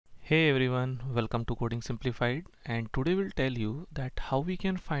Hey everyone, welcome to Coding Simplified, and today we'll tell you that how we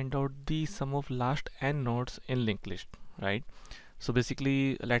can find out the sum of last n nodes in linked list, right? So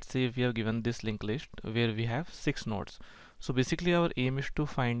basically, let's say if we have given this linked list where we have 6 nodes. So basically our aim is to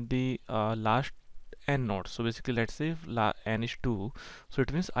find the last n nodes. So basically let's say if n is 2, so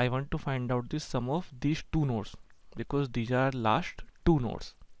it means I want to find out the sum of these 2 nodes because these are last 2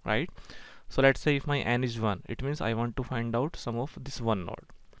 nodes, right? So let's say if my n is 1, it means I want to find out sum of this one node.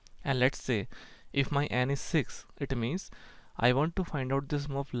 And let's say if my n is 6, it means I want to find out the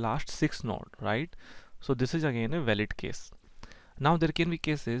sum of last 6 node, right? So this is again a valid case. Now there can be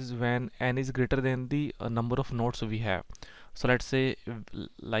cases when n is greater than the number of nodes we have. So let's say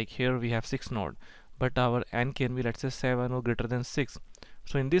like here we have 6 node, but our n can be, let's say, 7 or greater than 6.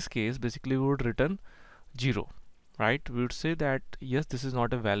 So in this case basically we would return 0, right? We would say that yes, this is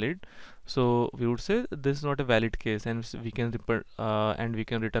not a valid, so we would say this is not a valid case, and we can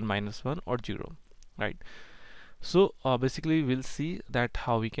return -1 or 0, right? So basically we'll see that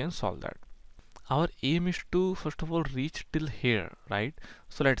how we can solve that. Our aim is to first of all reach till here, right?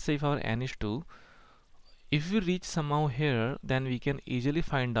 So let's say if our n is 2, if we reach somehow here, then we can easily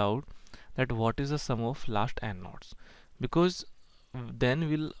find out that what is the sum of last n nodes, because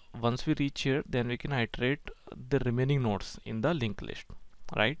then once we reach here, then we can iterate the remaining nodes in the linked list,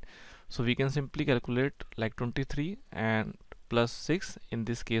 right? So we can simply calculate like 23 and plus 6 in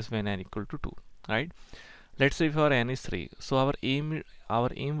this case when n equal to 2, right? Let's say if our n is 3, so our aim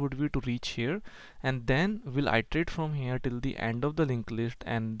would be to reach here, and then we'll iterate from here till the end of the linked list,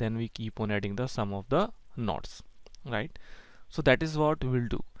 and then we keep on adding the sum of the nodes, right? So that is what we'll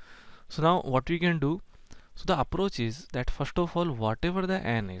do. So now what we can do, so the approach is that first of all, whatever the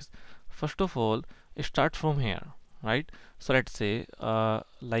n is, first of all start from here, right? So let's say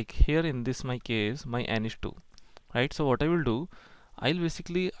like here in this my case, my n is 2, right? So what I will do, I'll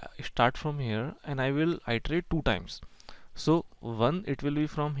basically start from here and I will iterate 2 times. So one, it will be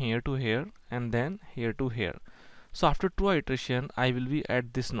from here to here and then here to here. So after 2 iteration I will be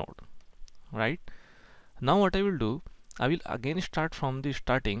at this node, right? Now what I will do, I will again start from the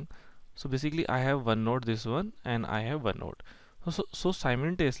starting. So basically I have one node, this one, and I have one node. So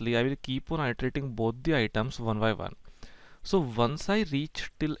simultaneously I will keep on iterating both the items one by one. So once I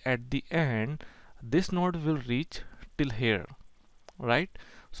reach till at the end, this node will reach till here, right?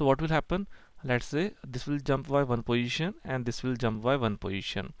 So what will happen? Let's say this will jump by 1 position and this will jump by 1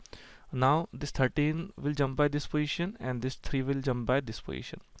 position. Now this 13 will jump by this position and this 3 will jump by this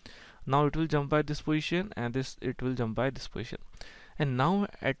position. Now it will jump by this position and it will jump by this position. And now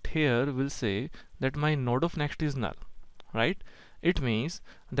at here we'll say that my node of next is null, right? It means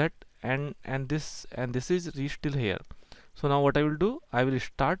that and this is reached till here. So now what I will do, I will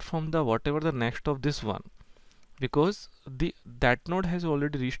start from the whatever the next of this one, because that node has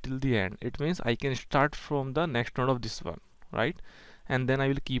already reached till the end. It means I can start from the next node of this one, right? And then I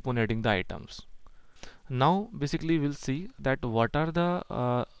will keep on adding the items. Now basically we'll see that what are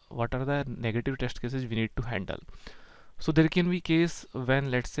the negative test cases we need to handle. So there can be case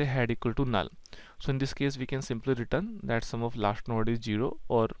when, let's say, head equal to null. So in this case we can simply return that sum of last node is 0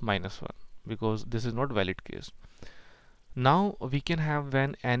 or -1, because this is not valid case. Now we can have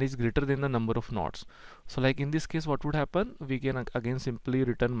when n is greater than the number of nodes. So like in this case what would happen, we can again simply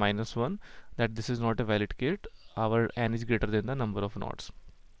return -1, that this is not a valid case, our n is greater than the number of nodes.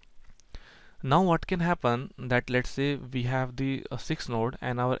 Now what can happen, that let's say we have the 6 node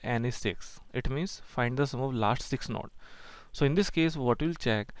and our n is 6. It means find the sum of last 6 node. So in this case what we'll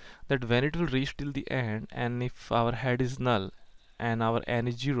check, that when it will reach till the end, and if our head is null and our n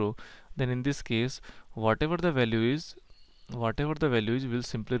is 0, then in this case whatever the value is we'll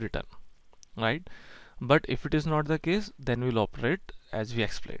simply return, right? But if it is not the case, then we'll operate as we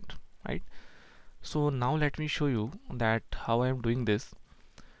explained, right? So now let me show you that how I am doing this.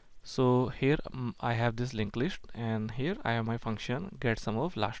 So here I have this linked list, and here I have my function get sum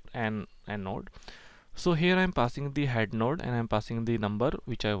of last n node. So here I am passing the head node and I am passing the number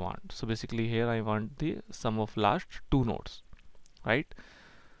which I want. So basically here I want the sum of last 2 nodes, right?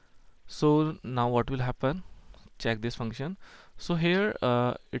 So now what will happen, check this function. So here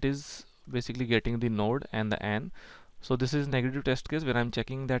it is basically getting the node and the n. So this is negative test case where I'm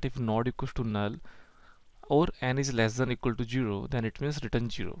checking that if node equals to null or n is less than equal to 0, then it means return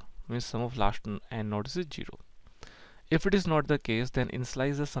 0, means sum of last n nodes is 0. If it is not the case, then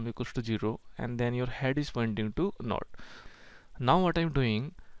initialize the sum equals to 0 and then your head is pointing to node. Now what I'm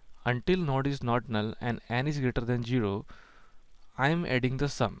doing, until node is not null and n is greater than 0, I am adding the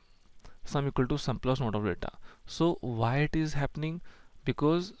sum equal to sum plus node of data. So why it is happening?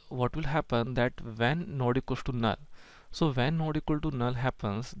 Because what will happen, that when node equals to null, So when node equal to null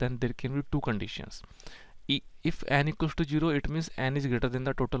happens, then there can be two conditions. If n equals to 0, it means n is greater than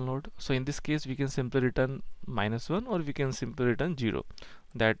the total node. So in this case we can simply return -1, or we can simply return 0,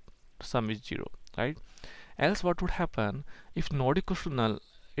 that sum is 0, right? Else what would happen if node equals to null?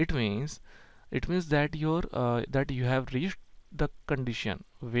 It means that you have reached the condition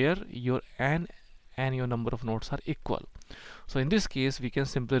where your n and your number of nodes are equal. So in this case we can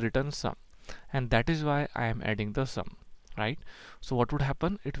simply return sum, and that is why I am adding the sum, right? So what would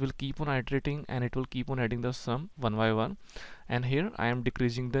happen, it will keep on iterating and it will keep on adding the sum one by one, and here I am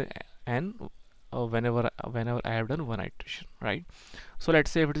decreasing the n whenever I have done one iteration, right? So let's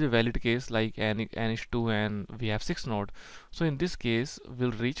say if it is a valid case like n is 2 and we have 6 node, so in this case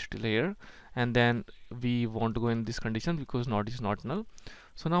we'll reach till here, and then we want to go in this condition because node is not null.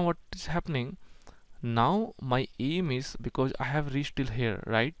 So now what is happening, now my aim is, because I have reached till here,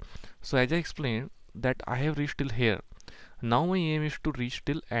 right? So as I explained that I have reached till here, now my aim is to reach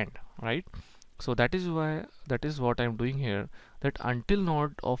till end, right? So that is what I'm doing here, that until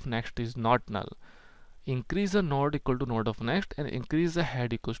node of next is not null, increase the node equal to node of next and increase the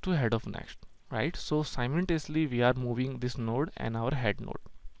head equals to head of next, right? So simultaneously we are moving this node and our head node,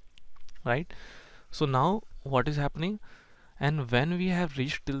 right? So now what is happening, and when we have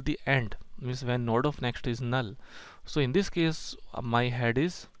reached till the end, means when node of next is null, so in this case my head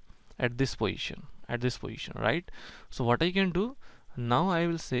is at this position, right? So what I can do, now I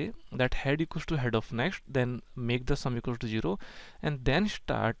will say that head equals to head of next, then make the sum equals to 0, and then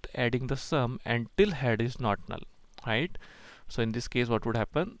start adding the sum until head is not null, right? So in this case what would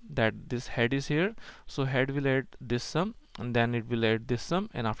happen, that this head is here, so head will add this sum and then it will add this sum,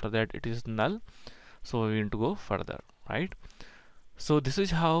 and after that it is null, so we need to go further, right? So this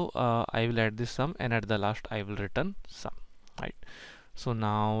is how I will add this sum, and at the last I will return sum, right? So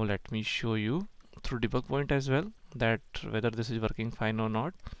now let me show you through debug point as well that whether this is working fine or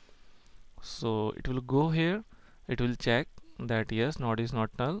not. So it will go here, it will check that yes, node is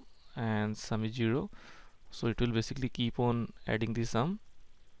not null and sum is 0, so it will basically keep on adding the sum,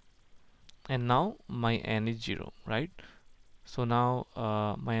 and now my n is 0, right? So now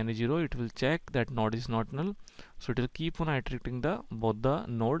my n is 0, it will check that node is not null, so it will keep on iterating both the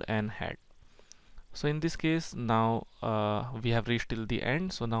node and head. So in this case now we have reached till the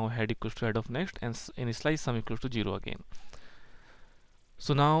end, so now head equals to head of next and initialize sum equals to 0 again.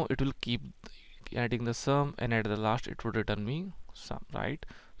 So now it will keep adding the sum, and at the last it would return me sum, right?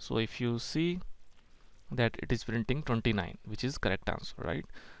 So if you see that it is printing 29, which is correct answer, right?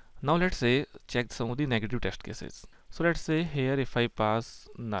 Now let's say check some of the negative test cases. So let's say here if I pass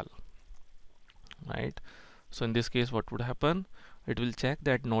null, right? So in this case what would happen, it will check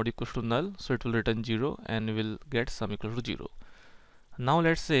that node equals to null, so it will return 0 and will get sum equals to 0. Now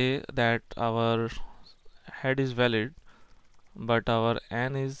let's say that our head is valid but our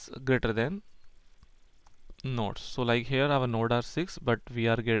n is greater than nodes. So like here our node are 6, but we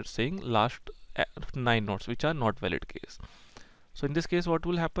are saying last 9 nodes, which are not valid case. So in this case what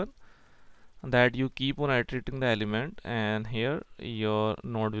will happen, that you keep on iterating the element, and here your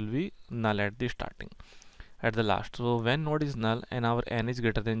node will be null at the starting, at the last. So when node is null and our n is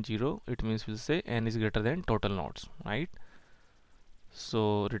greater than 0, it means we'll say n is greater than total nodes, right?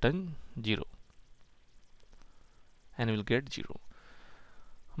 So return 0 and we'll get 0.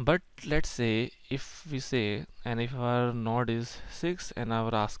 But let's say if we say, and if our node is 6 and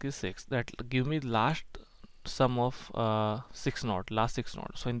our ask is 6, that give me last sum of last 6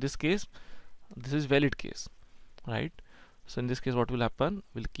 nodes. So in this case this is valid case, right? So in this case what will happen,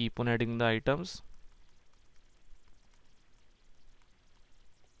 we'll keep on adding the items,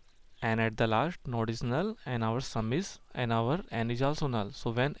 and at the last node is null and our sum is, and our n is also null.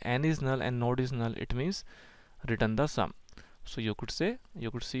 So when n is null and node is null, it means return the sum. So you could see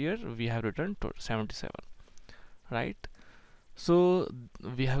here we have returned 77, right? So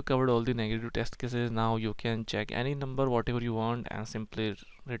we have covered all the negative test cases. Now you can check any number whatever you want and simply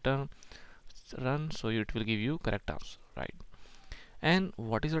run, so it will give you correct answer, right? And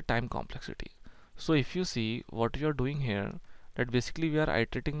what is the time complexity? So if you see what you are doing here, that basically we are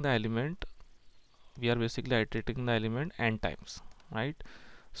iterating the element n times, right?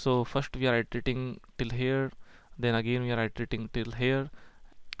 So first we are iterating till here, then again we are iterating till here,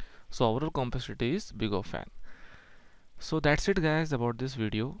 so overall complexity is big of n. So that's it guys about this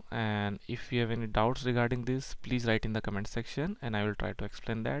video, and if you have any doubts regarding this, please write in the comment section and I will try to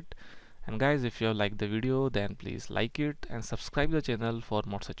explain that. And guys, if you have liked the video, then please like it and subscribe the channel for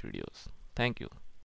more such videos. Thank you.